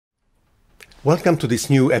Welcome to this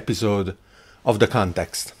new episode of The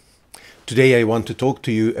Context. Today I want to talk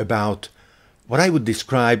to you about what I would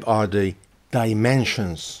describe are the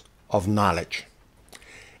dimensions of knowledge.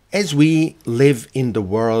 As we live in the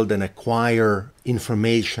world and acquire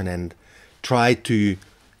information and try to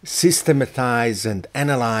systematize and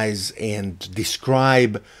analyze and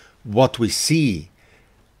describe what we see,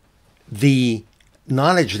 the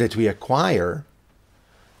knowledge that we acquire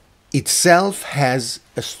itself has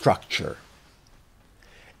a structure.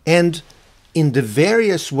 And in the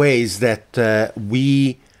various ways that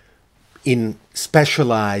we, in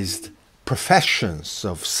specialized professions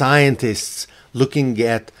of scientists looking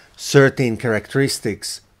at certain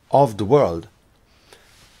characteristics of the world,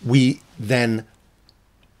 we then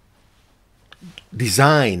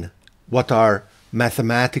design what are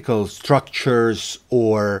mathematical structures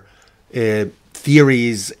or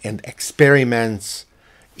theories and experiments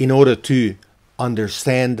in order to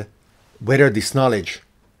understand whether this knowledge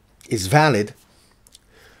is valid.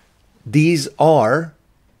 These are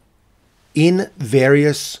in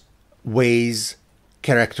various ways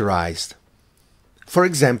characterized. For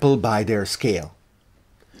example, by their scale.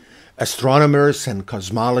 Astronomers and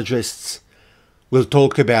cosmologists will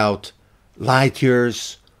talk about light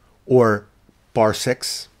years or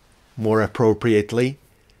parsecs, more appropriately,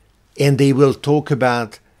 and they will talk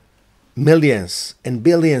about millions and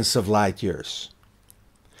billions of light years.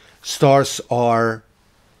 Stars are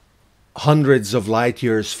hundreds of light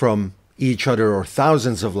years from each other or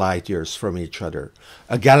thousands of light years from each other.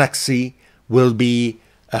 A galaxy will be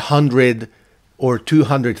 100 or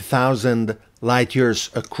 200,000 light years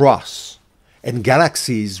across, and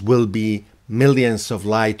galaxies will be millions of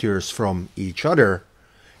light years from each other,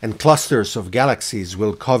 and clusters of galaxies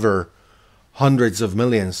will cover hundreds of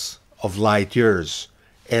millions of light years.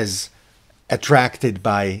 As attracted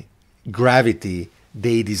by gravity,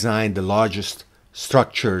 they design the largest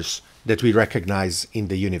structures that we recognize in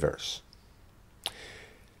the universe.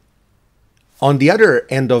 On the other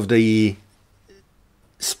end of the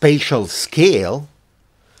spatial scale,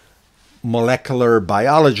 molecular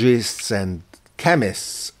biologists and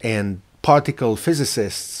chemists and particle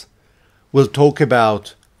physicists will talk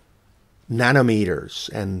about nanometers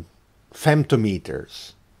and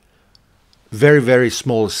femtometers, very, very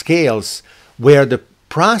small scales where the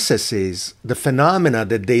processes, the phenomena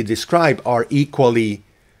that they describe are equally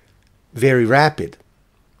very rapid.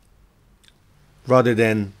 Rather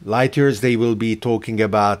than light years, they will be talking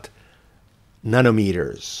about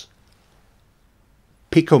nanometers,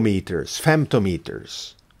 picometers,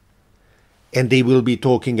 femtometers, and they will be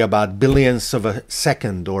talking about billions of a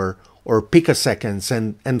second or picoseconds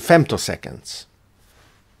and femtoseconds.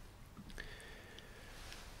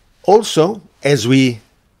 Also, as we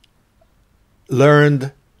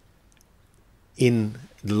learned in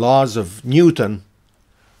the laws of Newton,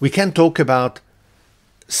 we can talk about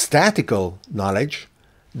statical knowledge,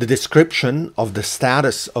 the description of the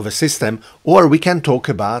status of a system, or we can talk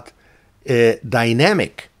about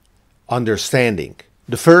dynamic understanding.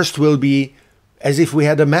 The first will be as if we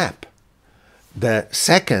had a map. The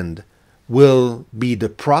second will be the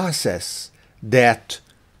process that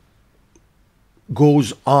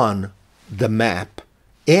goes on the map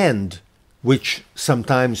and which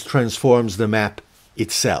sometimes transforms the map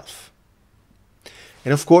itself.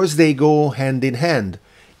 And of course, they go hand in hand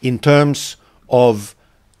in terms of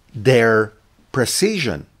their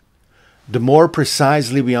precision. The more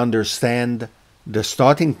precisely we understand the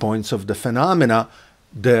starting points of the phenomena,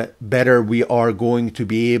 the better we are going to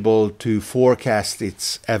be able to forecast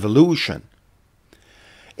its evolution.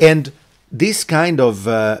 And this kind of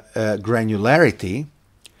granularity,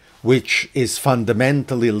 which is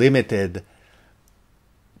fundamentally limited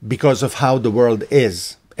because of how the world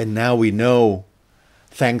is, and now we know,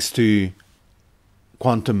 thanks to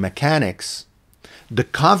quantum mechanics, the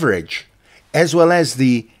coverage as well as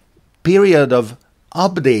the period of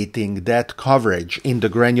updating that coverage in the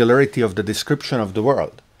granularity of the description of the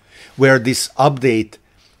world, where this update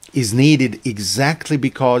is needed exactly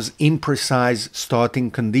because imprecise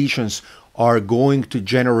starting conditions are going to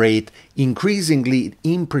generate increasingly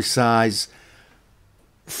imprecise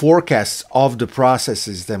forecasts of the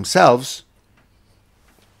processes themselves.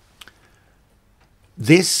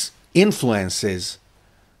 This influences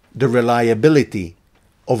the reliability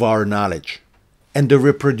of our knowledge and the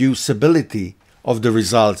reproducibility of the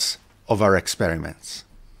results of our experiments.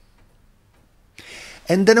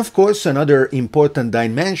 And then, of course, another important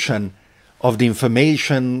dimension of the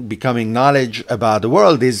information becoming knowledge about the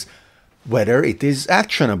world is whether it is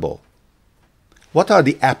actionable. What are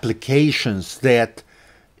the applications that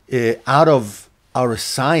out of our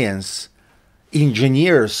science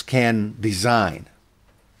engineers can design.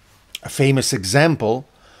 A famous example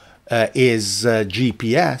is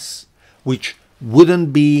GPS, which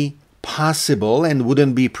wouldn't be possible and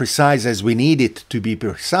wouldn't be precise as we need it to be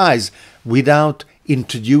precise without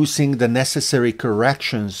introducing the necessary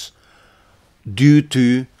corrections due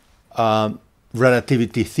to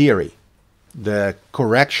relativity theory. The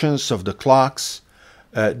corrections of the clocks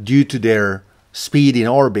due to their speed in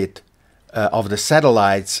orbit of the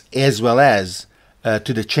satellites, as well as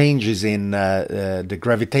to the changes in the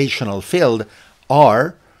gravitational field,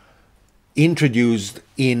 are introduced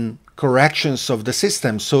in corrections of the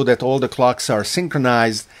system so that all the clocks are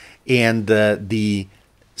synchronized and the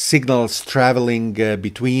signals traveling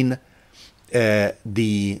between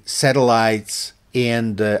the satellites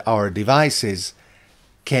and our devices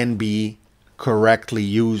can be correctly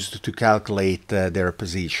used to calculate their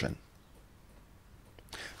position.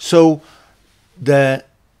 So the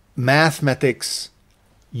mathematics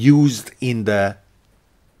used in the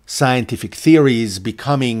scientific theories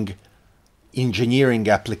becoming engineering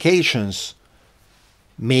applications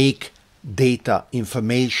make data,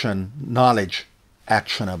 information, knowledge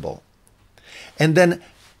actionable. And then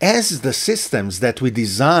as the systems that we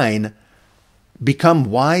design become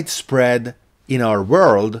widespread in our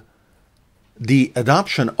world, the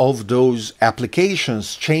adoption of those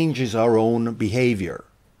applications changes our own behavior.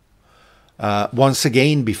 Once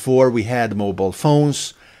again, before we had mobile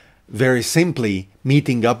phones, very simply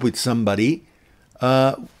meeting up with somebody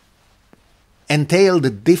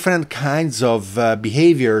entailed different kinds of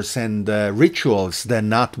behaviors and rituals than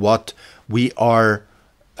not what we are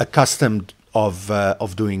accustomed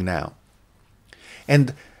of doing now.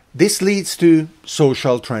 And this leads to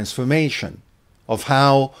social transformation of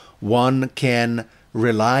how one can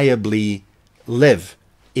reliably live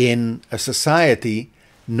in a society,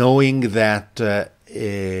 knowing that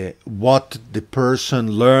what the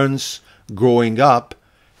person learns growing up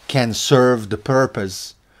can serve the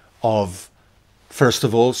purpose of, first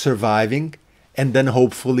of all, surviving, and then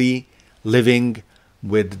hopefully living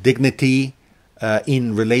with dignity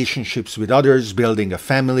in relationships with others, building a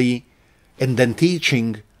family, and then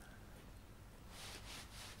teaching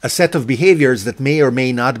a set of behaviors that may or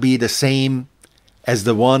may not be the same as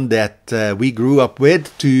the one that we grew up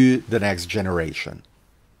with to the next generation.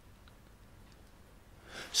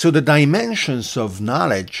 So the dimensions of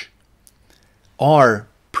knowledge are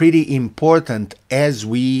pretty important as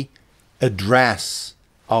we address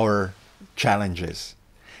our challenges,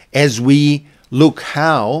 as we look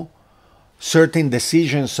how certain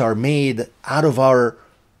decisions are made out of our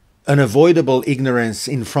unavoidable ignorance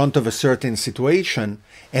in front of a certain situation,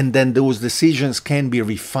 and then those decisions can be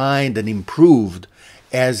refined and improved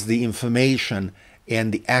as the information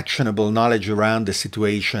and the actionable knowledge around the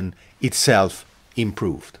situation itself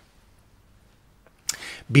improved.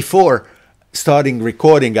 Before starting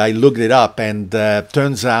recording, I looked it up, and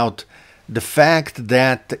turns out the fact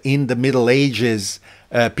that in the Middle Ages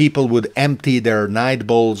people would empty their night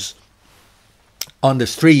bowls on the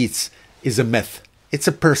streets is a myth. It's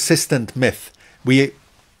a persistent myth. We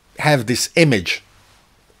have this image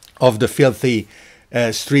of the filthy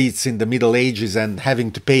streets in the Middle Ages and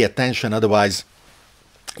having to pay attention, otherwise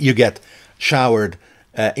you get showered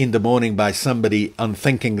in the morning by somebody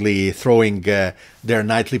unthinkingly throwing their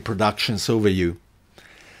nightly productions over you.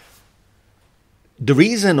 The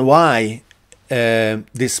reason why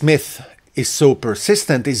this myth is so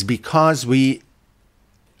persistent is because we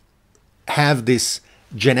have this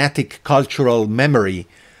genetic cultural memory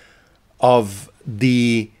of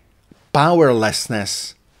the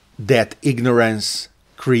powerlessness that ignorance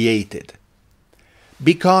created.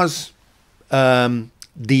 Because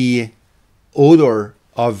the odor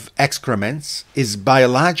of excrements is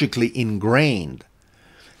biologically ingrained,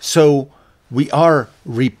 so we are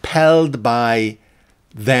repelled by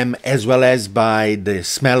them as well as by the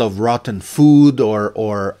smell of rotten food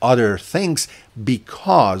or other things,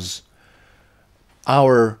 because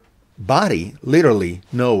our body literally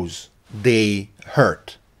knows they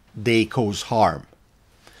hurt, they cause harm.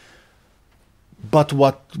 But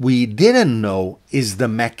what we didn't know is the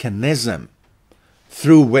mechanism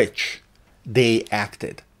through which they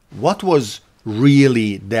acted. What was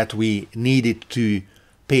really that we needed to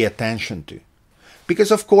pay attention to?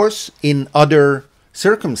 Because, of course, in other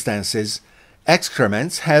circumstances,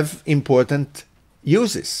 excrements have important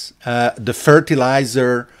uses. The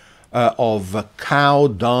fertilizer of cow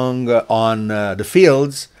dung on the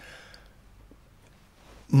fields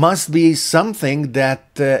must be something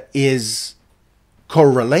that is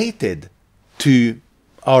correlated to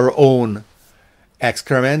our own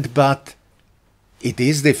excrement, but it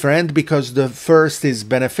is different because the first is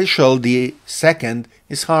beneficial, the second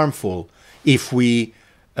is harmful if we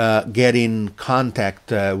get in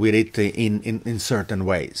contact with it in certain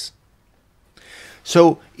ways.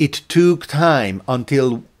 So it took time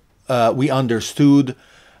until we understood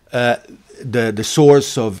the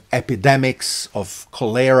source of epidemics, of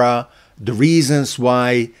cholera, the reasons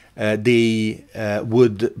why they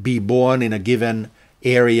would be born in a given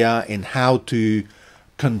area, and how to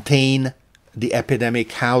contain the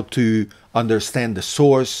epidemic, how to understand the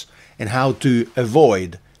source, and how to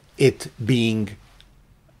avoid it being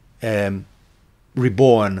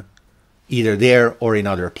reborn either there or in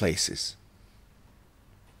other places.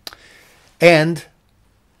 And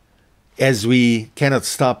as we cannot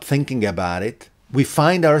stop thinking about it, we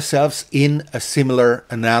find ourselves in a similar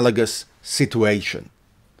analogous situation.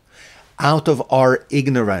 Out of our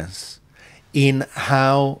ignorance in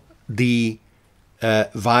how the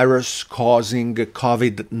virus causing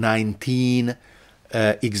COVID-19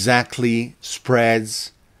 exactly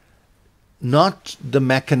spreads, not the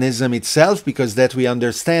mechanism itself, because that we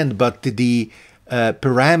understand, but the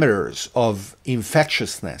parameters of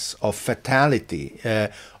infectiousness, of fatality,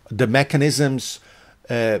 the mechanisms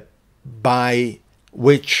by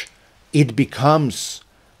which it becomes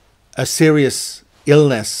a serious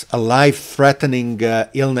illness, a life-threatening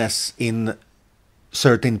illness in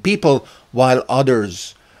certain people, while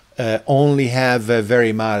others only have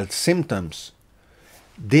very mild symptoms.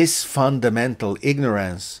 This fundamental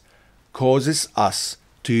ignorance causes us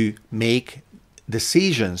to make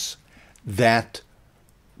decisions that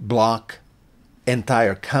block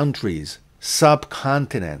entire countries,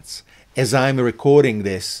 subcontinents. As I'm recording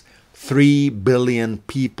this, 3 billion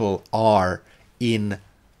people are in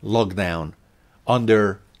lockdown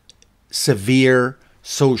under severe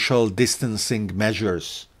social distancing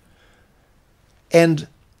measures. And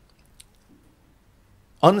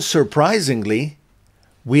unsurprisingly,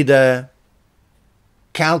 with a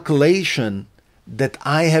calculation that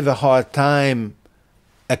I have a hard time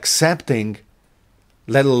accepting,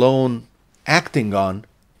 let alone acting on,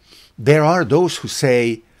 there are those who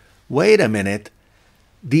say, wait a minute,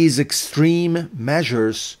 these extreme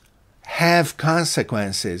measures have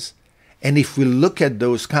consequences. And if we look at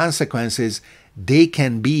those consequences, they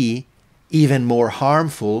can be even more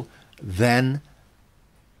harmful than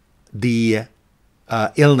the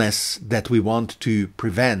illness that we want to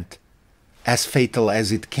prevent, as fatal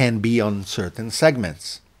as it can be on certain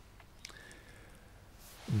segments.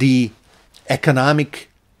 The economic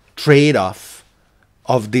trade-off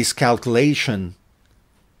of this calculation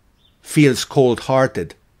feels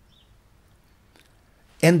cold-hearted.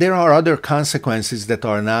 And there are other consequences that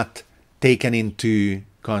are not taken into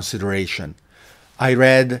consideration. I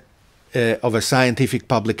read of a scientific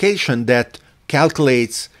publication that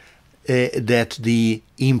calculates that the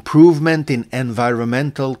improvement in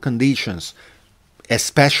environmental conditions,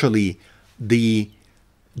 especially the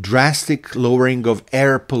drastic lowering of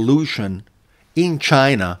air pollution in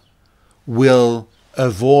China, will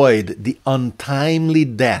avoid the untimely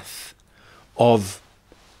death of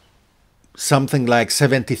something like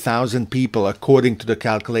 70,000 people, according to the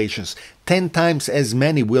calculations. 10 times as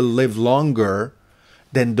many will live longer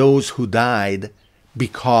than those who died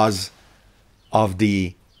because of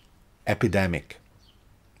the epidemic.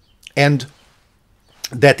 And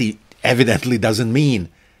that evidently doesn't mean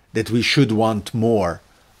that we should want more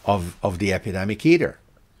of the epidemic either.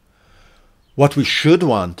 What we should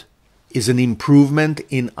want is an improvement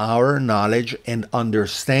in our knowledge and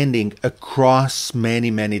understanding across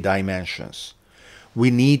many, many dimensions.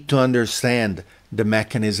 We need to understand the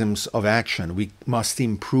mechanisms of action. We must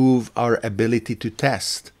improve our ability to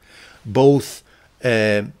test, both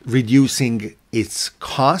reducing its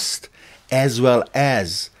cost as well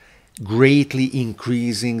as greatly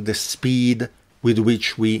increasing the speed with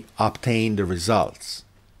which we obtain the results.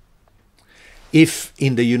 If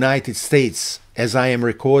in the United States, as I am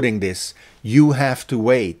recording this, you have to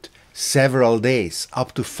wait several days,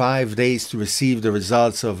 up to 5 days, to receive the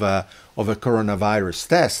results of a coronavirus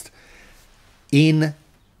test, in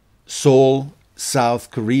Seoul, South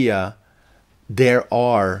Korea, there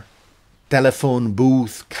are telephone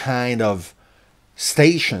booth kind of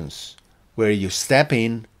stations where you step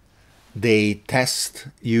in, they test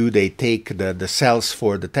you, they take the cells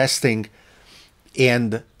for the testing,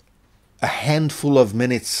 and a handful of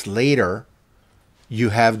minutes later, you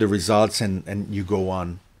have the results and you go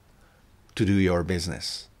on to do your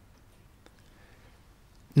business.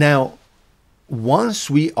 Now, once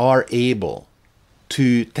we are able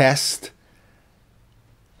to test,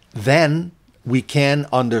 then we can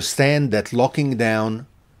understand that locking down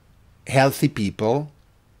healthy people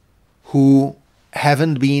who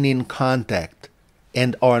haven't been in contact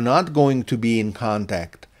and are not going to be in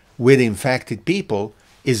contact with infected people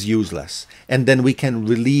is useless. And then we can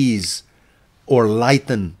release or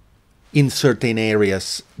lighten in certain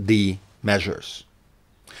areas the measures.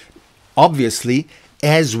 Obviously,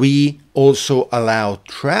 as we also allow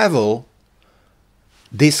travel,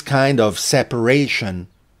 this kind of separation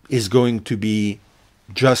is going to be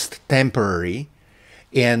just temporary,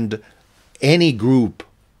 and any group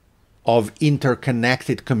of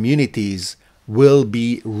interconnected communities will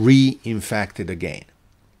be reinfected again.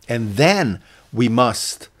 And then we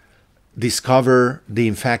must discover the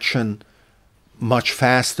infection much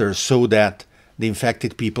faster so that the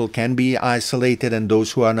infected people can be isolated and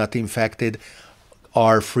those who are not infected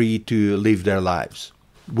are free to live their lives.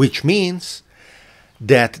 Which means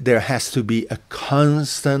that there has to be a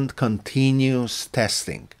constant, continuous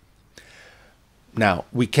testing. Now,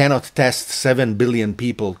 we cannot test 7 billion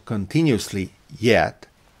people continuously yet,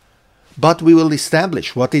 but we will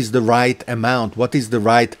establish what is the right amount, what is the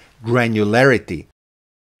right granularity,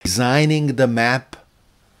 designing the map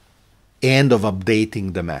and of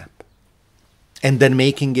updating the map, and then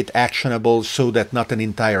making it actionable so that not an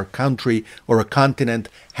entire country or a continent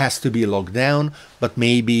has to be locked down, but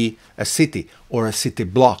maybe a city or a city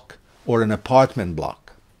block or an apartment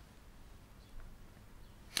block.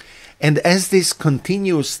 And as this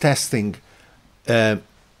continuous testing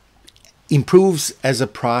improves as a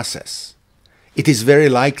process, it is very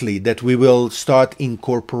likely that we will start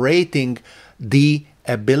incorporating the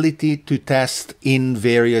ability to test in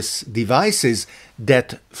various devices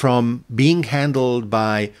that, from being handled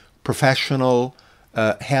by professional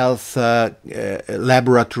health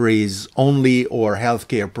laboratories only or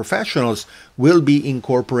healthcare professionals, will be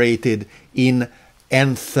incorporated in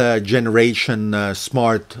nth generation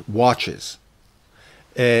smart watches,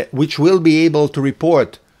 which will be able to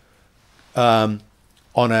report on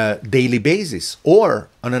a daily basis or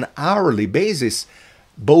on an hourly basis,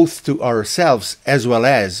 both to ourselves as well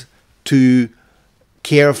as to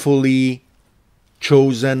carefully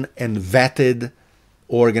chosen and vetted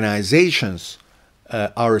organizations,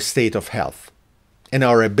 our state of health and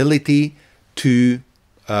our ability to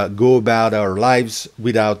go about our lives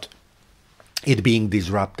without it being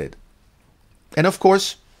disrupted. And of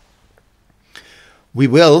course, we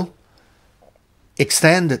will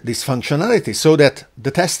extend this functionality so that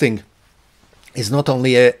the testing is not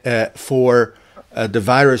only for the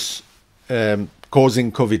virus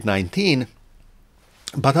causing COVID-19,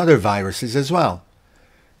 but other viruses as well,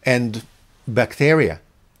 and bacteria.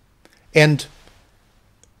 And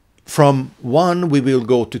from 1 we will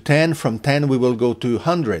go to 10, from 10 we will go to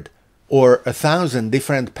 100 or 1,000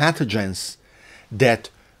 different pathogens that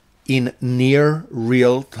in near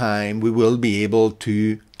real time we will be able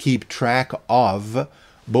to keep track of,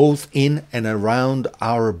 both in and around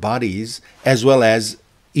our bodies as well as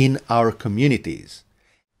in our communities.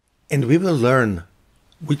 And we will learn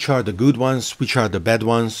which are the good ones, which are the bad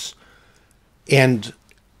ones, and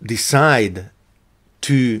decide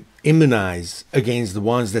to immunize against the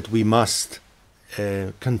ones that we must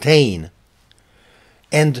contain.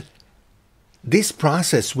 And this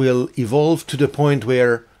process will evolve to the point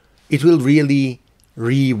where it will really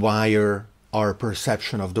rewire our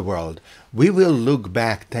perception of the world. We will look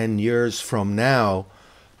back 10 years from now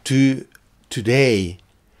to today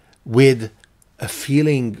with a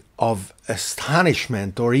feeling of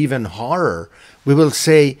astonishment or even horror. We will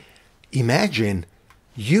say, imagine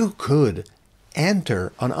you could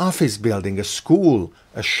enter an office building, a school,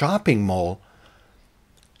 a shopping mall,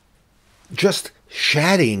 just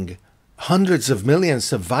shedding hundreds of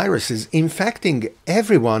millions of viruses, infecting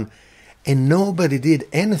everyone, and nobody did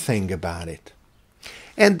anything about it.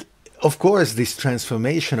 And of course, this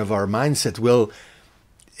transformation of our mindset will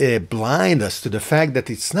blind us to the fact that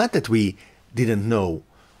it's not that we didn't know.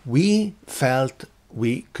 We felt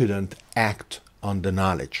we couldn't act on the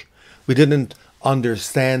knowledge. We didn't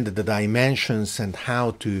understand the dimensions and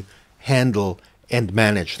how to handle and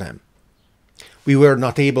manage them. We were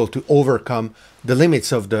not able to overcome the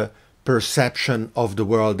limits of the perception of the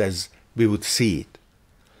world as we would see it.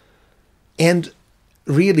 And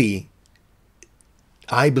really,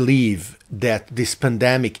 I believe that this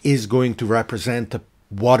pandemic is going to represent a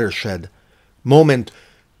watershed moment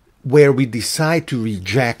where we decide to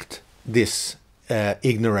reject this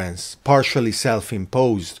ignorance, partially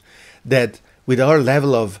self-imposed, that with our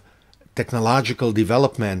level of technological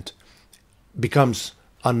development becomes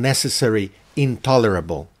unnecessary,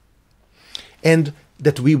 intolerable, and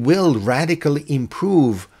that we will radically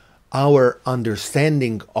improve our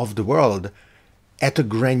understanding of the world at a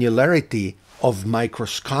granularity of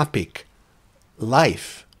microscopic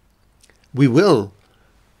life, we will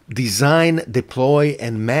design, deploy,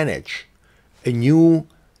 and manage a new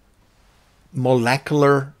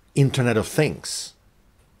molecular Internet of Things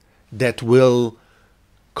that will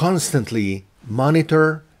constantly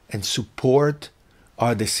monitor and support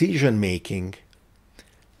our decision making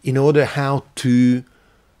in order how to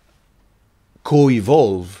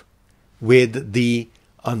co-evolve with the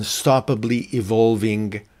unstoppably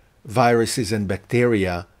evolving viruses and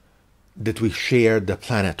bacteria that we share the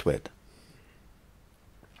planet with.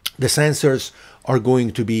 The sensors are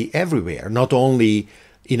going to be everywhere, not only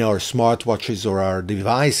in our smartwatches or our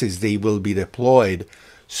devices. They will be deployed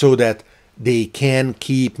so that they can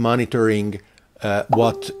keep monitoring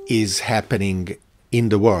what is happening in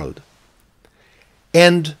the world.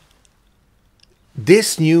 And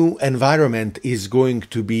this new environment is going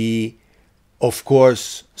to be, of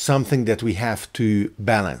course, something that we have to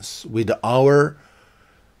balance with our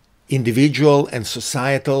individual and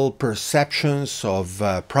societal perceptions of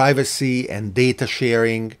privacy and data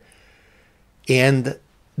sharing, and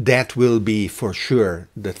that will be for sure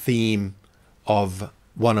the theme of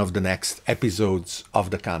one of the next episodes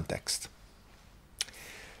of The Context.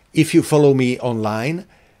 If you follow me online,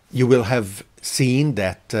 you will have seen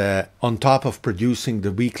that on top of producing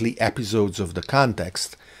the weekly episodes of The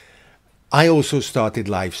Context, I also started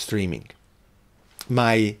live streaming.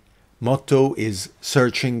 My motto is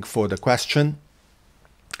searching for the question.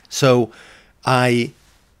 So I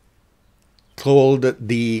called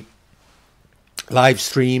the live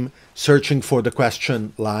stream Searching for the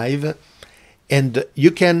Question Live, and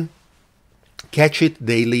you can catch it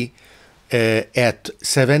daily at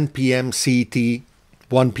 7 p.m. CT,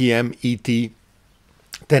 1 p.m. ET, 10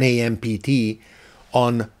 a.m. PT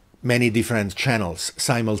on many different channels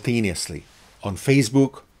simultaneously, on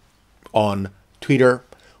Facebook, on Twitter,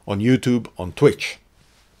 on YouTube, on Twitch.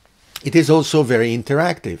 It is also very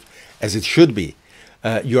interactive, as it should be.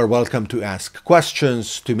 You are welcome to ask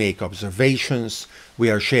questions, to make observations. We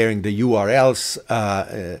are sharing the URLs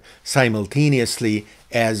simultaneously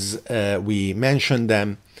as we mention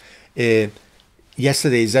them.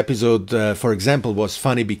 Yesterday's episode, for example, was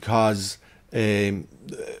funny because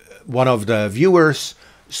one of the viewers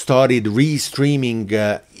started re-streaming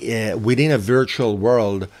within a virtual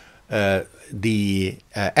world the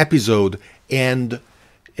episode, and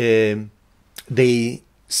they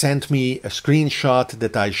sent me a screenshot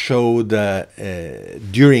that I showed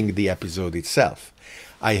during the episode itself.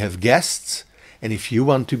 I have guests, and if you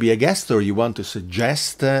want to be a guest or you want to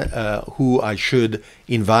suggest who I should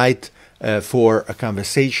invite for a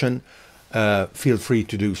conversation, feel free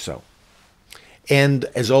to do so. And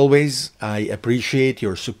as always, I appreciate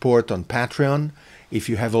your support on Patreon. If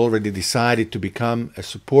you have already decided to become a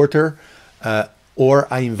supporter, or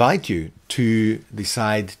I invite you to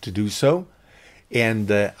decide to do so.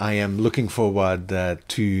 And I am looking forward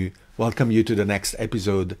to welcome you to the next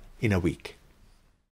episode in a week.